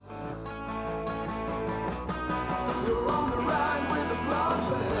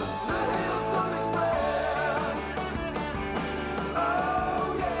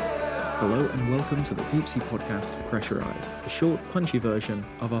Hello and welcome to the Deep Sea podcast Pressurised, a short, punchy version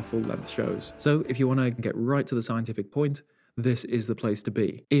of our full-length shows. So if you want to get right to the scientific point, this is the place to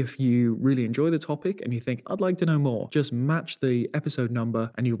be. If you really enjoy the topic and you think, I'd like to know more, just match the episode number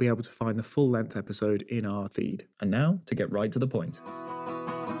and you'll be able to find the full-length episode in our feed. And now, to get right to the point.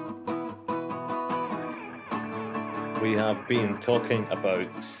 We have been talking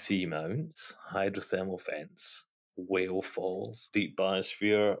about seamounts, hydrothermal vents, whale falls, deep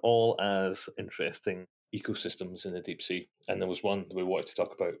biosphere, all as interesting ecosystems in the deep sea. And there was one that we wanted to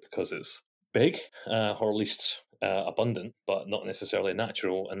talk about because it's big, or at least abundant, but not necessarily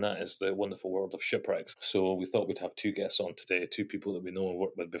natural, and that is the wonderful world of shipwrecks. So we thought we'd have two guests on today, two people that we know and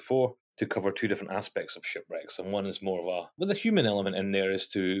worked with before, to cover two different aspects of shipwrecks. And one is more of with a human element in there as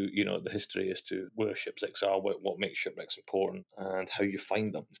to, the history as to where shipwrecks are, what makes shipwrecks important, and how you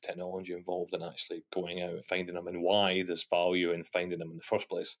find them, the technology involved in actually going out and finding them, and why there's value in finding them in the first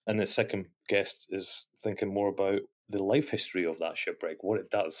place. And the second guest is thinking more about the life history of that shipwreck, what it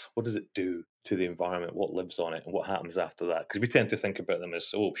does, what does it do to the environment, what lives on it, and what happens after that. Because we tend to think about them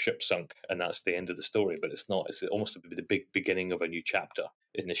as, ship sunk, and that's the end of the story, but it's not. It's almost the big beginning of a new chapter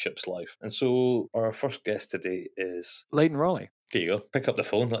in the ship's life. And so our first guest today is Leighton Rolley. There you go. Pick up the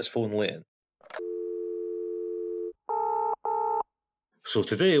phone. Let's phone Leighton. So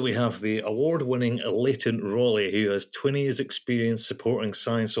today we have the award-winning Leighton Rolley, who has 20 years' experience supporting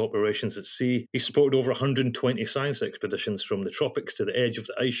science operations at sea. He's supported over 120 science expeditions from the tropics to the edge of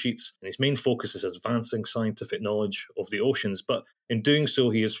the ice sheets, and his main focus is advancing scientific knowledge of the oceans. But in doing so,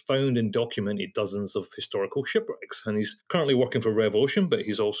 he has found and documented dozens of historical shipwrecks, and he's currently working for Rev Ocean, but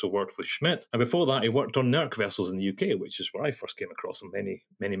he's also worked with Schmidt. And before that, he worked on NERC vessels in the UK, which is where I first came across him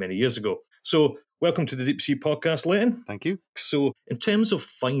many years ago. So welcome to the Deep Sea Podcast, Leighton. Thank you. So in terms of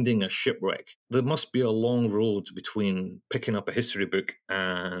finding a shipwreck, there must be a long road between picking up a history book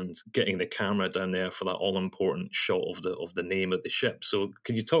and getting the camera down there for that all-important shot of the name of the ship. So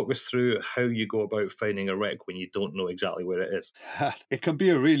can you talk us through how you go about finding a wreck when you don't know exactly where it is? It can be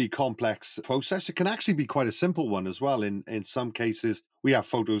a really complex process. It can actually be quite a simple one as well. In some cases, we have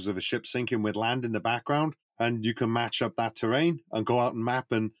photos of a ship sinking with land in the background, and you can match up that terrain and go out and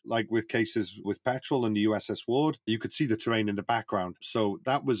map. And like with cases with Petrel and the USS Ward, you could see the terrain in the background. So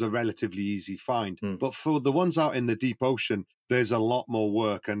that was a relatively easy find. But for the ones out in the deep ocean, there's a lot more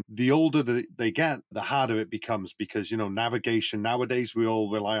work. And the older they get, the harder it becomes because, navigation nowadays, we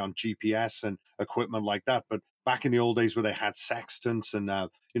all rely on GPS and equipment like that. But back in the old days where they had sextants and,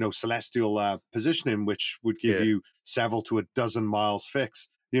 celestial positioning, which would give you several to a dozen miles fix,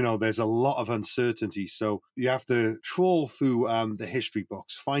 there's a lot of uncertainty. So you have to trawl through the history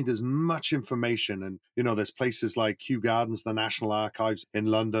books, find as much information. And, there's places like Kew Gardens, the National Archives in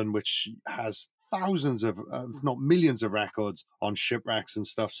London, which has thousands of, if not millions of records on shipwrecks and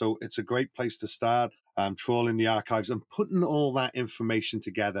stuff. So it's a great place to start, trawling the archives and putting all that information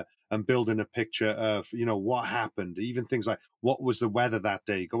together and building a picture of, what happened, even things like what was the weather that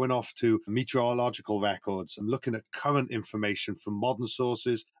day, going off to meteorological records and looking at current information from modern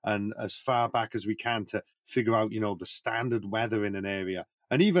sources and as far back as we can to figure out, the standard weather in an area.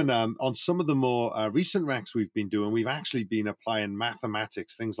 And even on some of the more recent wrecks we've been doing, we've actually been applying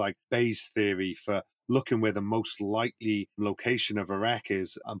mathematics, things like Bayes' theory for looking where the most likely location of a wreck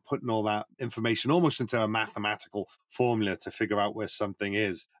is and putting all that information almost into a mathematical formula to figure out where something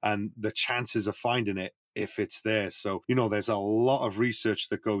is and the chances of finding it if it's there. So, there's a lot of research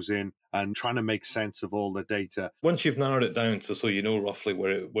that goes in and trying to make sense of all the data. Once you've narrowed it down so you know roughly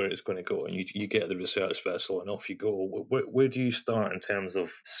where it's going to go and you get the research vessel and off you go, where do you start in terms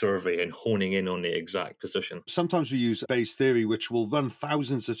of survey and honing in on the exact position? Sometimes we use Bayes' theory, which will run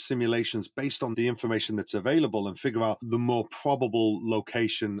thousands of simulations based on the information that's available and figure out the more probable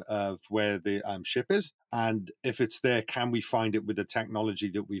location of where the ship is. And if it's there, can we find it with the technology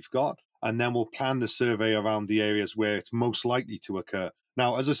that we've got? And then we'll plan the survey around the areas where it's most likely to occur.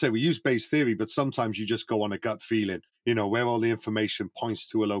 Now, as I say, we use Bayes' theory, but sometimes you just go on a gut feeling, where all the information points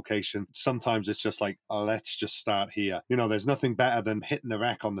to a location. Sometimes it's just like, let's just start here. There's nothing better than hitting the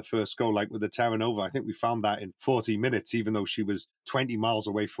wreck on the first go, like with the Terra Nova. I think we found that in 40 minutes, even though she was 20 miles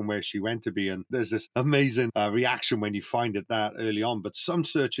away from where she went to be. And there's this amazing reaction when you find it that early on. But some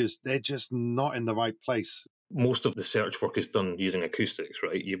searches, they're just not in the right place. Most of the search work is done using acoustics,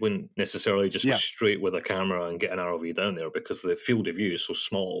 right? You wouldn't necessarily just go straight with a camera and get an ROV down there because the field of view is so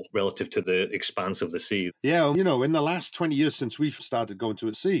small relative to the expanse of the sea. Yeah, in the last 20 years since we've started going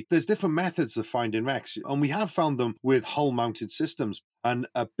to sea, there's different methods of finding wrecks. And we have found them with hull-mounted systems. And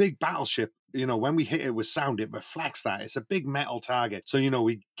a big battleship, when we hit it with sound, it reflects that. It's a big metal target. So,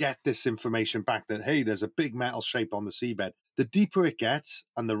 we get this information back that, hey, there's a big metal shape on the seabed. the deeper it gets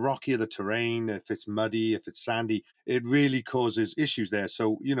and the rockier the terrain, if it's muddy, if it's sandy, it really causes issues there.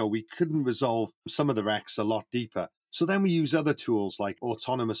 So, we couldn't resolve some of the wrecks a lot deeper. So then we use other tools like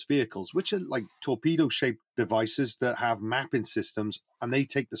autonomous vehicles, which are like torpedo-shaped devices that have mapping systems, and they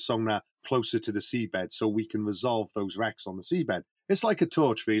take the sonar closer to the seabed so we can resolve those wrecks on the seabed. It's like a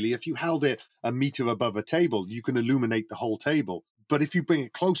torch, really. If you held it a meter above a table, you can illuminate the whole table. But if you bring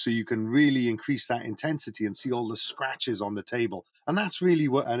it closer, you can really increase that intensity and see all the scratches on the table. And that's really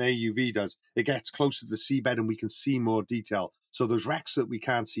what an AUV does. It gets closer to the seabed and we can see more detail. So those wrecks that we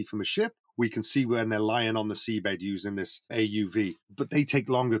can't see from a ship, we can see when they're lying on the seabed using this AUV. But they take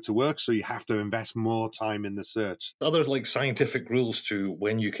longer to work, so you have to invest more time in the search. Other like scientific rules to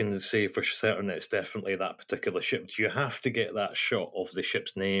when you can say for certain it's definitely that particular ship. Do you have to get that shot of the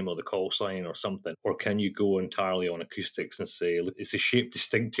ship's name or the call sign or something? Or can you go entirely on acoustics and say, is the shape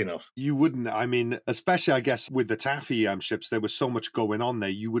distinct enough? You wouldn't. I mean, especially, I guess, with the Taffy ships, there was so much going on there,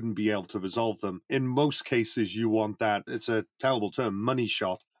 you wouldn't be able to resolve them. In most cases, you want that, it's a terrible term, money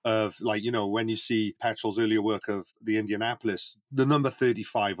shot of, like, when you see Petrel's earlier work of the Indianapolis, the number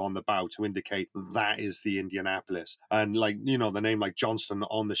 35 on the bow to indicate that is the Indianapolis. And like, the name like Johnston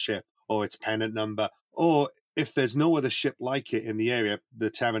on the ship or its pennant number, or if there's no other ship like it in the area, the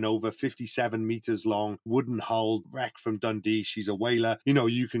Terra Nova, 57 meters long, wooden hull, wreck from Dundee, she's a whaler,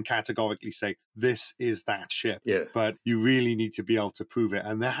 you can categorically say, this is that ship. Yeah. But you really need to be able to prove it.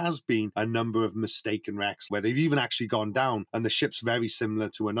 And there has been a number of mistaken wrecks where they've even actually gone down and the ship's very similar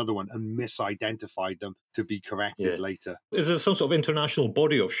to another one and misidentified them to be corrected later. Is there some sort of international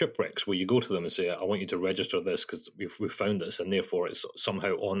body of shipwrecks where you go to them and say, I want you to register this because we've found this and therefore it's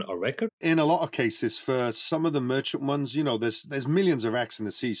somehow on a record? In a lot of cases, for some of the merchant ones, there's millions of wrecks in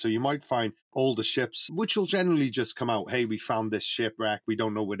the sea. So you might find older ships, which will generally just come out, hey, we found this shipwreck, we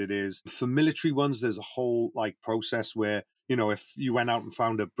don't know what it is. For military ones, there's a whole process where, if you went out and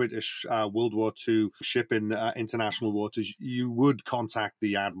found a British World War II ship in international waters, you would contact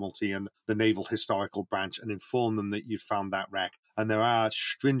the Admiralty and the Naval Historical Branch and inform them that you'd found that wreck. And there are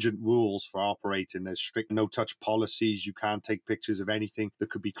stringent rules for operating. There's strict no-touch policies. You can't take pictures of anything that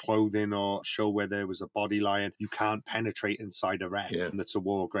could be clothing or show where there was a body lying. You can't penetrate inside a wreck that's a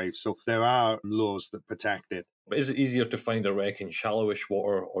war grave. So there are laws that protect it. But is it easier to find a wreck in shallowish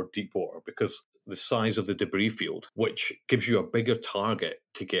water or deep water? Because the size of the debris field, which gives you a bigger target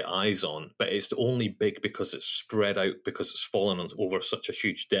to get eyes on, but it's only big because it's spread out because it's fallen over such a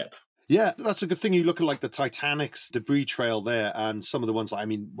huge depth. Yeah, that's a good thing. You look at like the Titanic's debris trail there and some of the ones,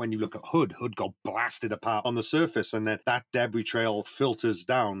 when you look at Hood got blasted apart on the surface and then that debris trail filters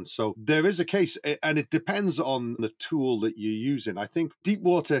down. So there is a case, and it depends on the tool that you're using. I think deep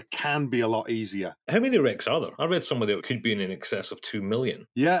water can be a lot easier. How many wrecks are there? I read somewhere that it could be in excess of 2 million.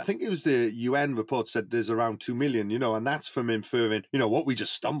 Yeah, I think it was the UN report said there's around 2 million, and that's from inferring, what we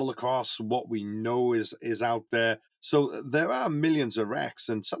just stumble across, what we know is out there. So there are millions of wrecks,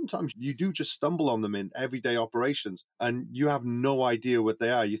 and sometimes you do just stumble on them in everyday operations, and you have no idea what they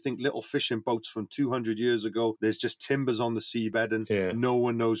are. You think little fishing boats from 200 years ago, there's just timbers on the seabed, and no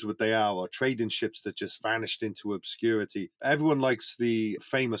one knows what they are, or trading ships that just vanished into obscurity. Everyone likes the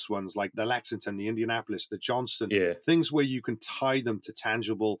famous ones, like the Lexington, the Indianapolis, the Johnston, things where you can tie them to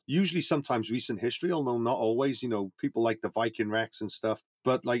tangible, usually sometimes recent history, although not always. People like the Viking wrecks and stuff.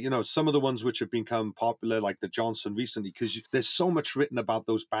 But some of the ones which have become popular, like the Johnston recently, because there's so much written about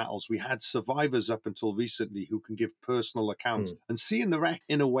those battles. We had survivors up until recently who can give personal accounts. And seeing the wreck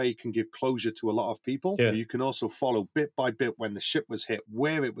in a way can give closure to a lot of people. You can also follow bit by bit when the ship was hit,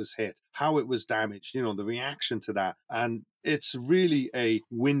 where it was hit, how it was damaged, the reaction to that. And it's really a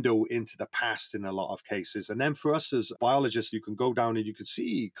window into the past in a lot of cases. And then for us as biologists, you can go down and you can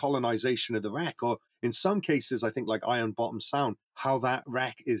see colonization of the wreck, or in some cases, I think like Iron Bottom Sound, how that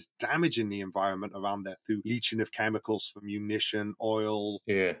wreck is damaging the environment around there through leaching of chemicals from munition, oil.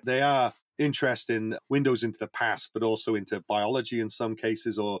 They are interesting windows into the past, but also into biology in some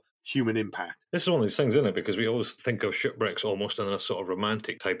cases, or human impact. This is one of these things, isn't it? Because we always think of shipwrecks almost in a sort of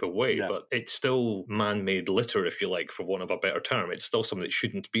romantic type of way, but it's still man-made litter, if you like, for want of a better term. It's still something that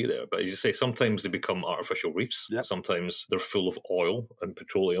shouldn't be there. But as you say, sometimes they become artificial reefs. Sometimes they're full of oil and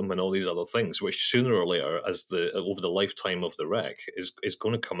petroleum and all these other things, which sooner or later, over the lifetime of the wreck, is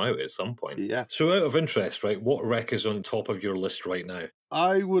going to come out at some point. So out of interest, right, what wreck is on top of your list right now?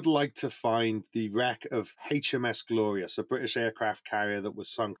 I would like to find the wreck of HMS Glorious, a British aircraft carrier that was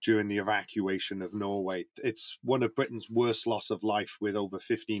sunk during the evacuation of Norway. It's one of Britain's worst loss of life, with over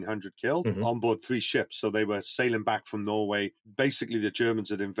 1,500 killed on board 3 ships. So they were sailing back from Norway. Basically, the Germans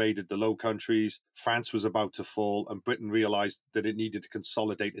had invaded the Low Countries. France was about to fall, and Britain realized that it needed to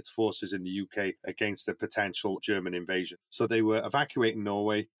consolidate its forces in the UK against a potential German invasion. So they were evacuating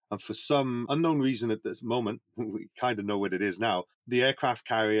Norway. And for some unknown reason at this moment, we kind of know what it is now, the aircraft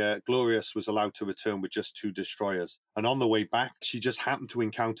carrier Glorious was allowed to return with just 2 destroyers. And on the way back, she just happened to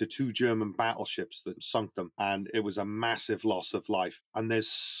encounter 2 German battleships that sunk them. And it was a massive loss of life. And there's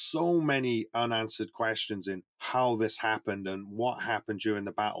so many unanswered questions in how this happened and what happened during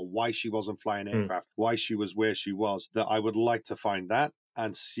the battle, why she wasn't flying aircraft, why she was where she was, that I would like to find that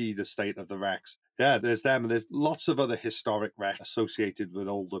and see the state of the wrecks. Yeah, there's them. And there's lots of other historic wrecks associated with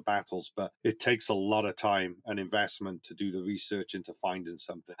older battles, but it takes a lot of time and investment to do the research into finding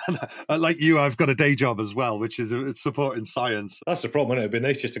something. And like you, I've got a day job as well, which is supporting science. That's the problem, isn't it? It'd be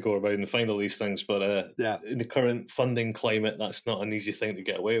nice just to go around and find all these things, but in the current funding climate, that's not an easy thing to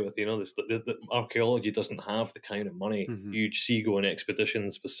get away with. You know, the archaeology doesn't have the kind of money. Huge seagoing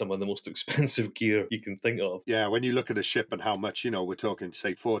expeditions with some of the most expensive gear you can think of. Yeah, when you look at a ship and how much, we're talking,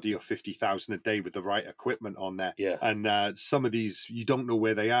 say, 40 or 50,000 a day with the right equipment on there. Yeah. And some of these, you don't know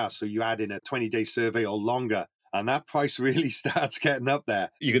where they are. So you add in a 20-day survey or longer, and that price really starts getting up there.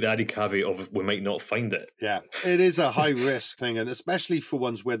 You get the added caveat of we might not find it. Yeah, it is a high risk thing, and especially for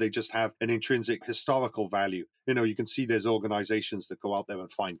ones where they just have an intrinsic historical value. You can see there's organizations that go out there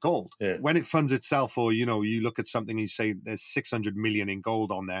and find gold. Yeah. When it funds itself, or, you look at something and you say there's 600 million in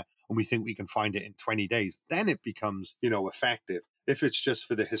gold on there, and we think we can find it in 20 days, then it becomes, effective. If it's just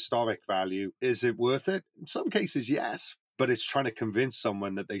for the historic value, is it worth it? In some cases, yes. But it's trying to convince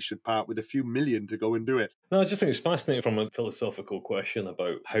someone that they should part with a few million to go and do it. No, I just think it's fascinating from a philosophical question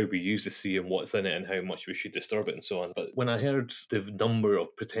about how we use the sea and what's in it and how much we should disturb it and so on. But when I heard the number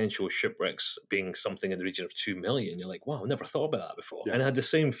of potential shipwrecks being something in the region of 2 million, you're like, wow, I never thought about that before. Yeah. And I had the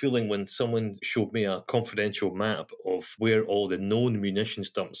same feeling when someone showed me a confidential map of where all the known munitions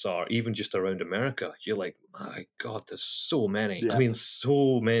dumps are, even just around America. You're like, my God, there's so many. Yeah. I mean,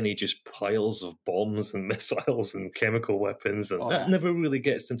 so many just piles of bombs and missiles and chemical weapons. And that never really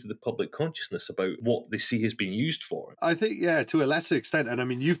gets into the public consciousness about what the sea has been used for. I think, to a lesser extent. And I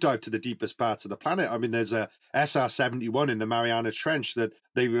mean, you've dived to the deepest parts of the planet. I mean, there's a SR-71 in the Mariana Trench that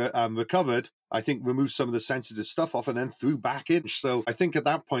they recovered, I think, removed some of the sensitive stuff off and then threw back in. So I think at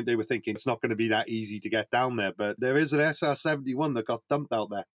that point they were thinking it's not going to be that easy to get down there. But there is an SR-71 that got dumped out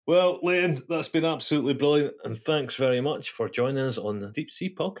there. Well, Leighton, that's been absolutely brilliant. And thanks very much for joining us on the Deep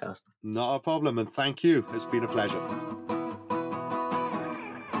Sea Podcast. Not a problem. And thank you. It's been a pleasure.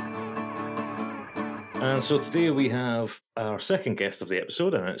 And so today we have our second guest of the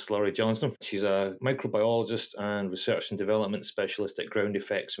episode, and it's Laurie Johnston. She's a microbiologist and research and development specialist at Ground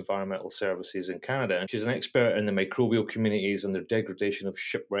Effects Environmental Services in Canada. And she's an expert in the microbial communities and their degradation of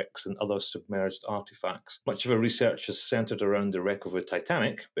shipwrecks and other submerged artifacts. Much of her research is centred around the wreck of the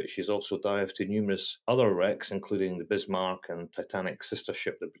Titanic, but she's also dived to numerous other wrecks, including the Bismarck and Titanic's sister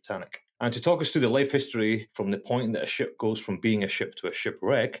ship, the Britannic. And to talk us through the life history from the point that a ship goes from being a ship to a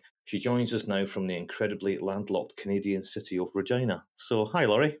shipwreck, she joins us now from the incredibly landlocked Canadian city of Regina. So, hi,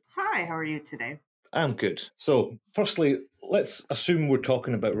 Laurie. Hi, how are you today? I'm good. So, firstly, let's assume we're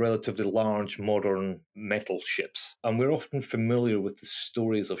talking about relatively large modern metal ships. And we're often familiar with the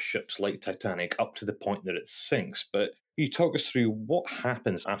stories of ships like Titanic up to the point that it sinks. But can you talk us through what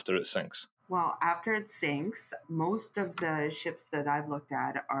happens after it sinks? Well, after it sinks, most of the ships that I've looked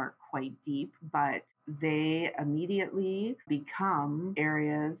at are quite deep, but they immediately become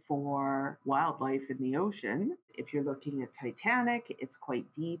areas for wildlife in the ocean. If you're looking at Titanic, it's quite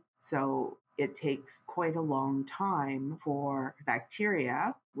deep, so it takes quite a long time for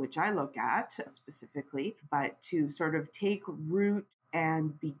bacteria, which I look at specifically, but to sort of take root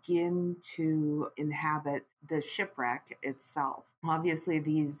and begin to inhabit the shipwreck itself. Obviously,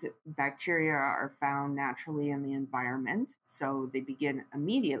 these bacteria are found naturally in the environment, so they begin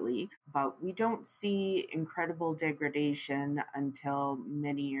immediately, but we don't see incredible degradation until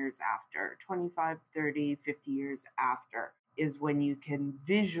many years after, 25, 30, 50 years after is when you can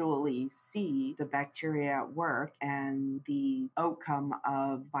visually see the bacteria at work and the outcome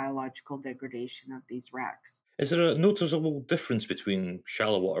of biological degradation of these wrecks. Is there a noticeable difference between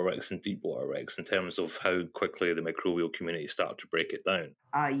shallow water wrecks and deep water wrecks in terms of how quickly the microbial community start to break it down?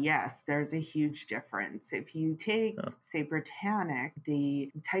 Yes, there's a huge difference. If you take, say, Britannic,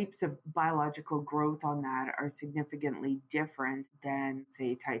 the types of biological growth on that are significantly different than,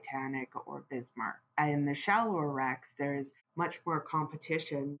 say, Titanic or Bismarck. In the shallower wrecks, there's much more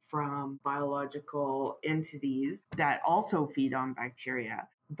competition from biological entities that also feed on bacteria.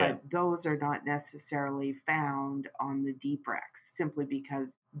 but those are not necessarily found on the deep wrecks simply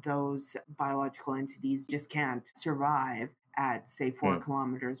because those biological entities just can't survive at, say, 4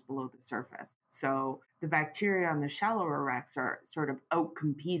 kilometers below the surface. So the bacteria on the shallower wrecks are sort of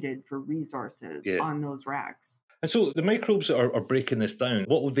outcompeted for resources on those wrecks. And so the microbes that are breaking this down,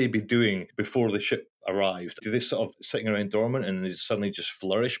 what would they be doing before the ship arrived? Do they sort of sitting around dormant and they suddenly just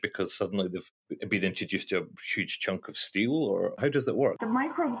flourish because suddenly they've been introduced to a huge chunk of steel? Or how does that work? The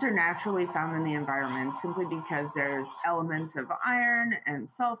microbes are naturally found in the environment simply because there's elements of iron and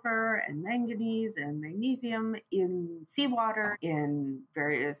sulfur and manganese and magnesium in seawater, in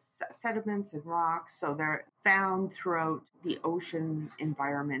various sediments and rocks. So they're found throughout the ocean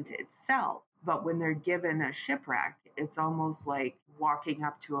environment itself. But when they're given a shipwreck, it's almost like walking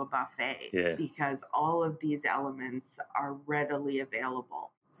up to a buffet because all of these elements are readily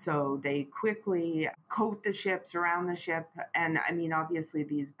available. So they quickly coat the ship, surround the ship. And I mean, obviously,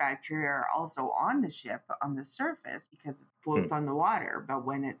 these bacteria are also on the ship, on the surface, because it floats on the water. But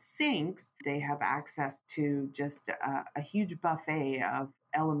when it sinks, they have access to just a huge buffet of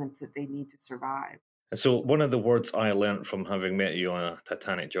elements that they need to survive. And so one of the words I learned from having met you on a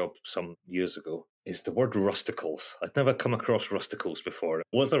Titanic job some years ago is the word rusticles. I'd never come across rusticles before.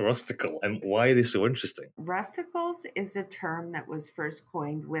 What's a rusticle and why are they so interesting? Rusticles is a term that was first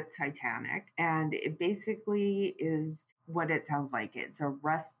coined with Titanic, and it basically is what it sounds like. It's a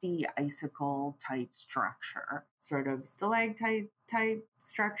rusty icicle type structure, sort of stalactite type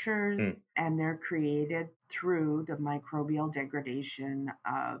structures, and they're created through the microbial degradation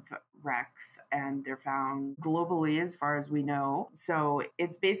of wrecks, and they're found globally as far as we know. So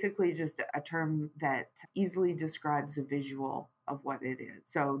it's basically just a term that easily describes a visual of what it is.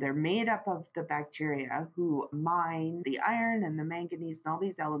 So they're made up of the bacteria who mine the iron and the manganese and all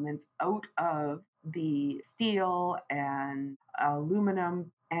these elements out of the steel and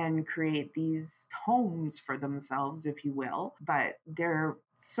aluminum and create these homes for themselves, if you will. But they're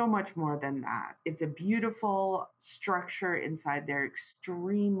so much more than that. It's a beautiful structure inside. They're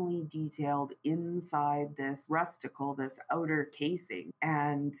extremely detailed inside this rusticle, this outer casing.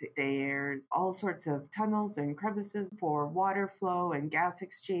 And there's all sorts of tunnels and crevices for water flow and gas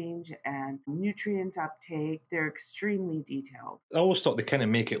exchange and nutrient uptake. They're extremely detailed. I always thought they kind of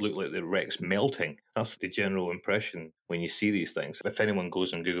make it look like the wreck's melting. That's the general impression when you see these things. If anyone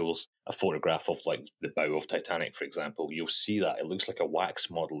goes and Googles a photograph of like the bow of Titanic, for example, you'll see that it looks like a wax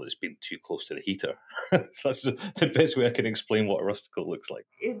model that's been too close to the heater. That's the best way I can explain what a rusticle looks like.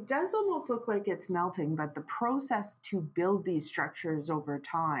 It does almost look like it's melting, but the process to build these structures over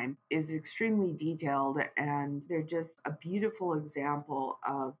time is extremely detailed, and they're just a beautiful example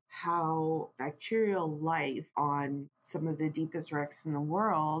of how bacterial life on some of the deepest wrecks in the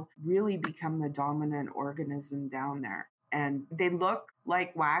world really become the dominant organism down there. And they look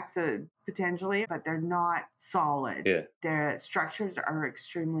like wax potentially, but they're not solid. Yeah. Their structures are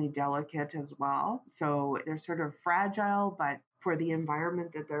extremely delicate as well. So they're sort of fragile, but for the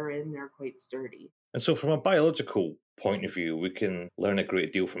environment that they're in, they're quite sturdy. And so from a biological point of view, we can learn a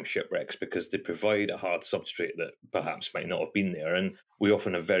great deal from shipwrecks because they provide a hard substrate that perhaps might not have been there. And we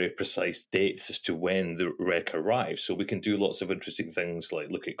often have very precise dates as to when the wreck arrived. So we can do lots of interesting things like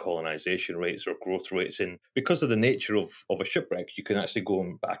look at colonization rates or growth rates. And because of the nature of a shipwreck, you can actually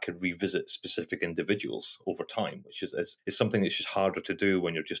go back and revisit specific individuals over time, which is something that's just harder to do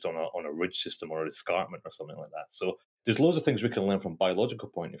when you're just on a ridge system or an escarpment or something like that. So there's loads of things we can learn from a biological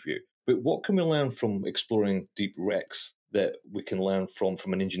point of view. But what can we learn from exploring deep wrecks that we can learn from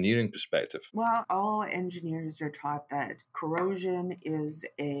an engineering perspective? Well, all engineers are taught that corrosion is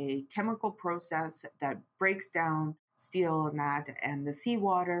a chemical process that breaks down steel and the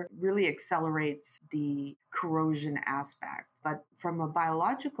seawater really accelerates the corrosion aspect. But from a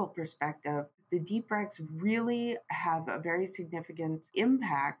biological perspective, the deep wrecks really have a very significant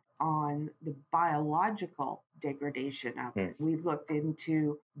impact on the biological degradation of it. We've looked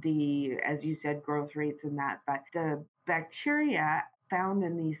into the, as you said, growth rates and that, but the bacteria found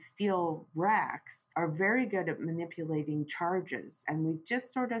in these steel wrecks are very good at manipulating charges. And we've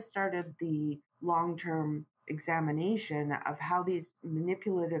just sort of started the long-term examination of how these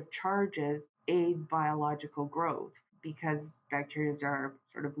manipulative charges aid biological growth. Because bacteria are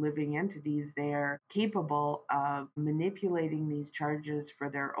sort of living entities, they're capable of manipulating these charges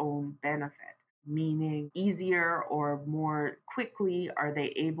for their own benefit, meaning easier or more quickly are they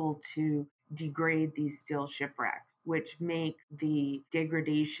able to degrade these steel shipwrecks, which make the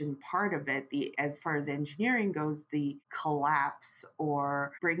degradation part of it, as far as engineering goes, the collapse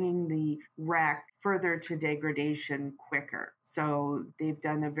or bringing the wreck further to degradation quicker. So they've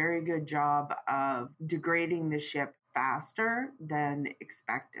done a very good job of degrading the ship faster than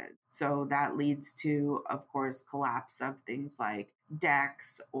expected. So that leads to, of course, collapse of things like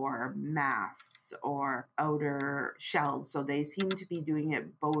decks or masts or outer shells. So they seem to be doing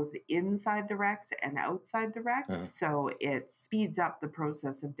it both inside the wrecks and outside the wreck. So it speeds up the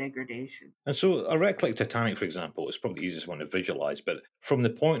process of degradation. And so a wreck like Titanic, for example, is probably the easiest one to visualize, but from the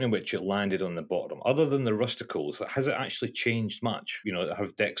point in which it landed on the bottom, other than the rusticles, has it actually changed much?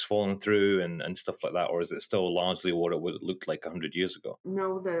 Have decks fallen through and stuff like that, or is it still largely what it would have looked like 100 years ago?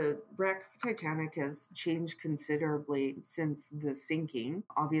 No, the wreck of Titanic has changed considerably since the sinking.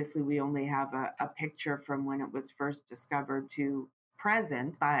 Obviously, we only have a picture from when it was first discovered to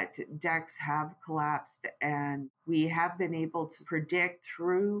present, but decks have collapsed, and we have been able to predict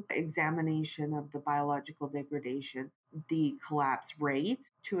through examination of the biological degradation the collapse rate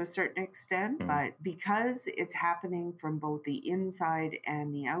to a certain extent. But because it's happening from both the inside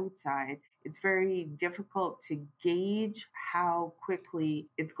and the outside, it's very difficult to gauge how quickly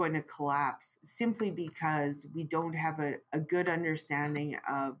it's going to collapse, simply because we don't have a good understanding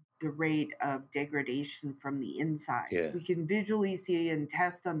of the rate of degradation from the inside. Yeah. We can visually see and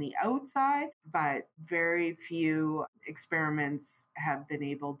test on the outside, but very few experiments have been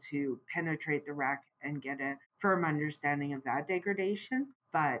able to penetrate the wreck and get a firm understanding of that degradation.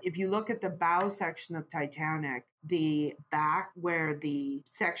 But if you look at the bow section of Titanic, the back where the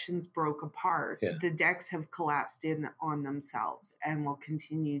sections broke apart, the decks have collapsed in on themselves and will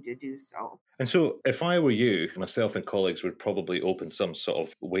continue to do so. And so if I were you, myself and colleagues would probably open some sort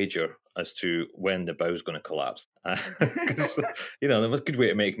of wager as to when the bow's going to collapse. Because, that was a good way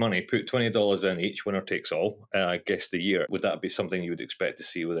to make money. Put $20 in each, winner takes all, guess the year. Would that be something you would expect to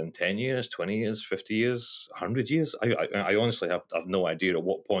see within 10 years, 20 years, 50 years, 100 years? I honestly have no idea at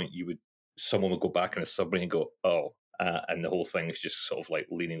what point someone would go back in a submarine and go, oh, and the whole thing is just sort of like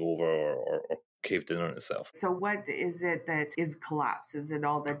leaning over or caved in on itself. So what is it that is collapse? Is it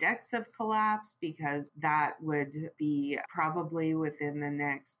all the decks have collapsed? Because that would be probably within the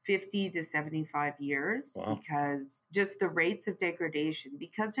next 50 to 75 years. Wow. Because just the rates of degradation,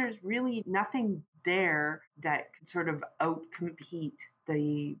 because there's really nothing there that could sort of outcompete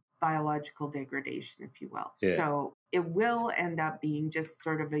the biological degradation, if you will. Yeah. So it will end up being just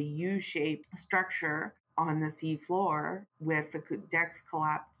sort of a U-shaped structure on the sea floor with the decks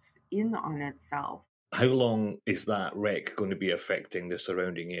collapsed in on itself. How long is that wreck going to be affecting the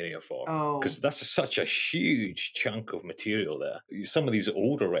surrounding area for? Because that's such a huge chunk of material there. Some of these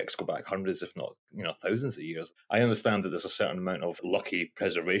older wrecks go back hundreds, if not thousands of years. I understand that there's a certain amount of lucky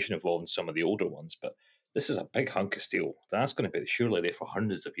preservation involved in some of the older ones, but this is a big hunk of steel. That's going to be surely there for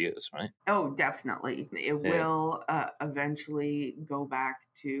hundreds of years, right? Oh, definitely. It will eventually go back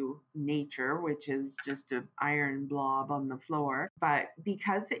to nature, which is just an iron blob on the floor. But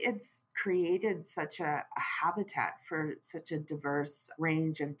because it's created such a habitat for such a diverse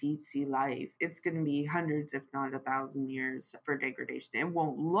range of deep sea life, it's going to be hundreds, if not 1,000 years for degradation. It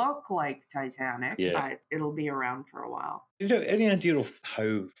won't look like Titanic, but it'll be around for a while. Any idea of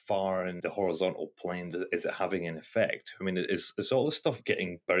how far in the horizontal plane is it having an effect? I mean, is all this stuff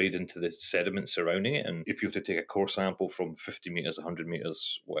getting buried into the sediment surrounding it? And if you were to take a core sample from 50 meters, 100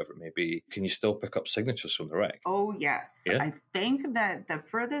 meters, whatever it may be, can you still pick up signatures from the wreck? Oh, yes. Yeah? I think that the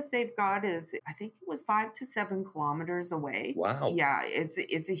furthest they've got is, I think it was 5 to 7 kilometers away. Wow. Yeah,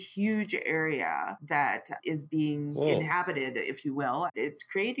 it's a huge area that is being inhabited, if you will. It's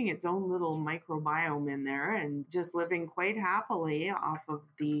creating its own little microbiome in there and just living quite happily off of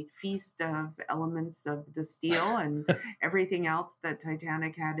the feast of elements of the steel and everything else that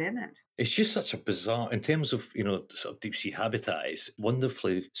Titanic had in it. It's just such a bizarre, in terms of, sort of deep sea habitat, it's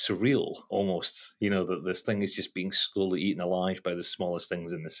wonderfully surreal almost, that this thing is just being slowly eaten alive by the smallest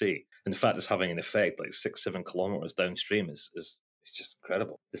things in the sea. And the fact it's having an effect like 6-7 kilometers downstream is it's just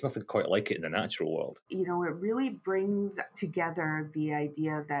incredible. There's nothing quite like it in the natural world. It really brings together the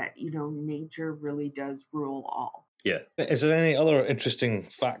idea that, nature really does rule all. Yeah. Is there any other interesting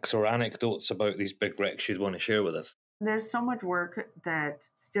facts or anecdotes about these big wrecks you'd want to share with us? There's so much work that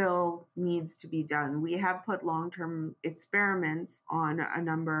still needs to be done. We have put long-term experiments on a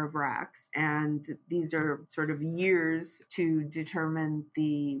number of wrecks, and these are sort of years to determine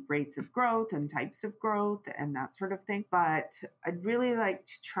the rates of growth and types of growth and that sort of thing. But I'd really like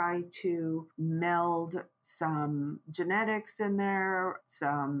to try to meld some genetics in there,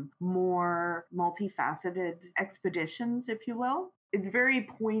 some more multifaceted expeditions, if you will. it's very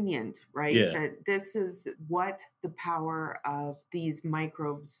poignant, right? Yeah. That this is what the power of these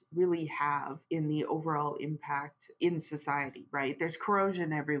microbes really have in the overall impact in society, right? There's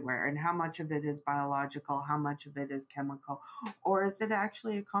corrosion everywhere, and how much of it is biological, how much of it is chemical, or is it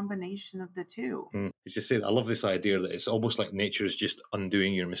actually a combination of the two? As you say, I love this idea that it's almost like nature is just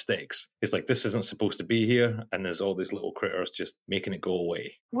undoing your mistakes. It's like, this isn't supposed to be here, and there's all these little critters just making it go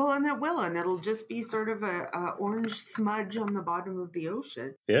away. Well, and it will, and it'll just be sort of a orange smudge on the bottom of the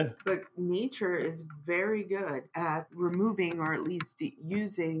ocean. Yeah. But nature is very good at removing, or at least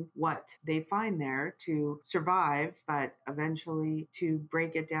using, what they find there to survive, but eventually to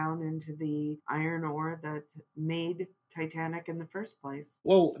break it down into the iron ore that made Titanic in the first place.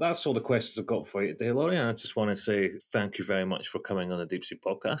 Well, that's all the questions I've got for you today, Laurie. I just want to say thank you very much for coming on the Deep Sea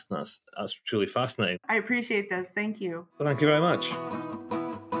Podcast. That's truly fascinating. I appreciate this. Thank you. Well, thank you very much.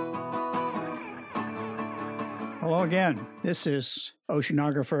 Hello again. This is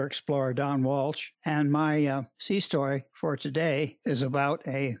oceanographer explorer Don Walsh, and my sea story for today is about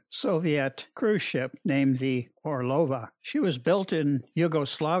a Soviet cruise ship named the Orlova. She was built in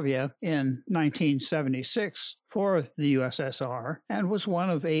Yugoslavia in 1976 for the USSR and was one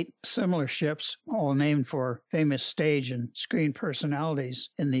of 8 similar ships, all named for famous stage and screen personalities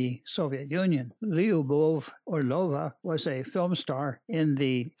in the Soviet Union. Lyubov Orlova was a film star in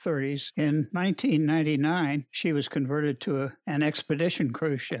the 30s. In 1999, she was converted to an expedition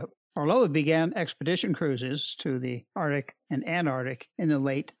cruise ship. Orlova began expedition cruises to the Arctic and Antarctic in the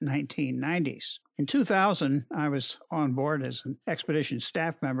late 1990s. In 2000, I was on board as an expedition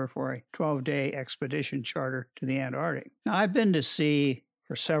staff member for a 12-day expedition charter to the Antarctic. Now, I've been to sea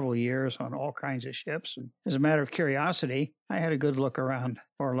for several years on all kinds of ships, and as a matter of curiosity, I had a good look around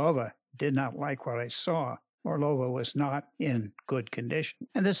Orlova. Did not like what I saw. Orlova was not in good condition,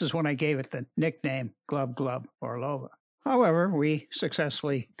 and this is when I gave it the nickname Glub Glub Orlova. However, we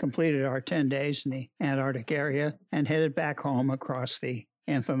successfully completed our 10 days in the Antarctic area and headed back home across the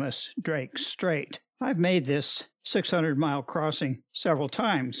infamous Drake Strait. I've made this 600-mile crossing several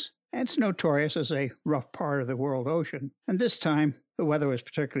times, and it's notorious as a rough part of the world ocean, and this time the weather was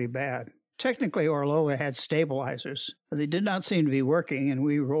particularly bad. Technically, Orlova had stabilizers, but they did not seem to be working, and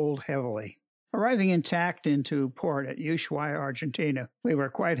we rolled heavily. Arriving intact into port at Ushuaia, Argentina, we were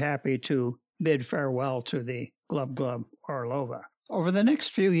quite happy to bid farewell to the Glub Glub Orlova. Over the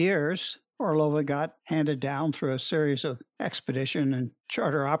next few years, Orlova got handed down through a series of expedition and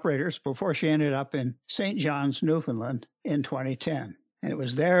charter operators before she ended up in St. John's, Newfoundland in 2010. And it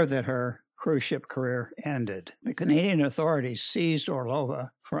was there that her cruise ship career ended. The Canadian authorities seized Orlova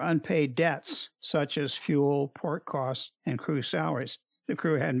for unpaid debts, such as fuel, port costs, and crew salaries. The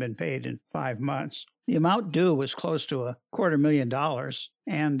crew hadn't been paid in 5 months. The amount due was close to $250,000,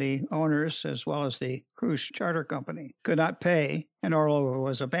 and the owners, as well as the cruise charter company, could not pay, and Orlova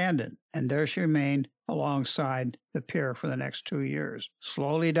was abandoned. And there she remained alongside the pier for the next 2 years,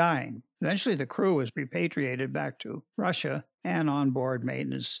 slowly dying. Eventually, the crew was repatriated back to Russia, and onboard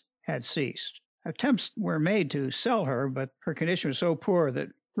maintenance had ceased. Attempts were made to sell her, but her condition was so poor that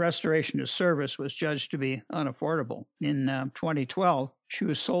restoration to service was judged to be unaffordable. In 2012, she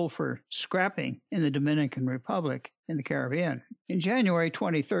was sold for scrapping in the Dominican Republic in the Caribbean. In January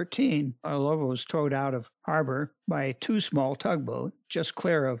 2013, Orlova was towed out of harbor by a 2 small tugboat just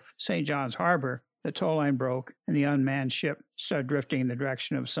clear of St. John's Harbor. The tow line broke, and the unmanned ship started drifting in the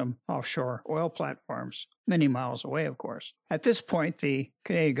direction of some offshore oil platforms, many miles away, of course. At this point, the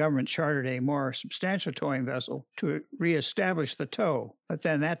Canadian government chartered a more substantial towing vessel to reestablish the tow, but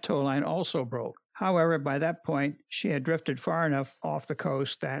then that tow line also broke. However, by that point, she had drifted far enough off the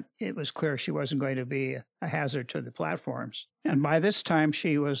coast that it was clear she wasn't going to be a hazard to the platforms. And by this time,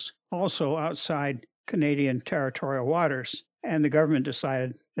 she was also outside Canadian territorial waters, and the government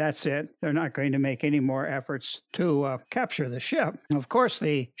decided that's it. They're not going to make any more efforts to capture the ship. Of course,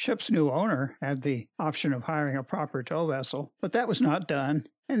 the ship's new owner had the option of hiring a proper tow vessel, but that was not done,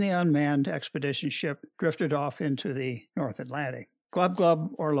 and the unmanned expedition ship drifted off into the North Atlantic. Glub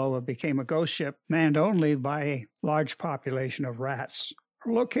Glub Orlova became a ghost ship manned only by a large population of rats.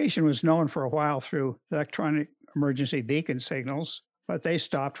 Her location was known for a while through electronic emergency beacon signals, but they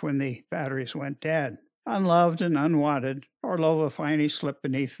stopped when the batteries went dead. Unloved and unwanted, Orlova finally slipped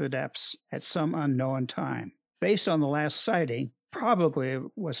beneath the depths at some unknown time. Based on the last sighting, probably it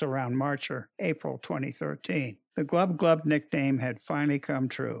was around March or April 2013. The Glub Glub nickname had finally come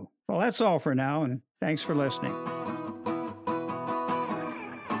true. Well, that's all for now, and thanks for listening.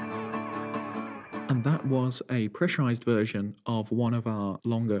 And that was a pressurized version of one of our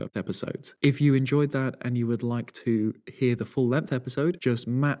longer episodes. If you enjoyed that and you would like to hear the full length episode, just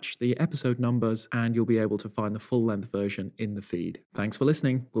match the episode numbers and you'll be able to find the full length version in the feed. Thanks for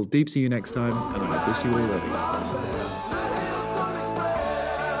listening. We'll deep see you next time, and I miss you already.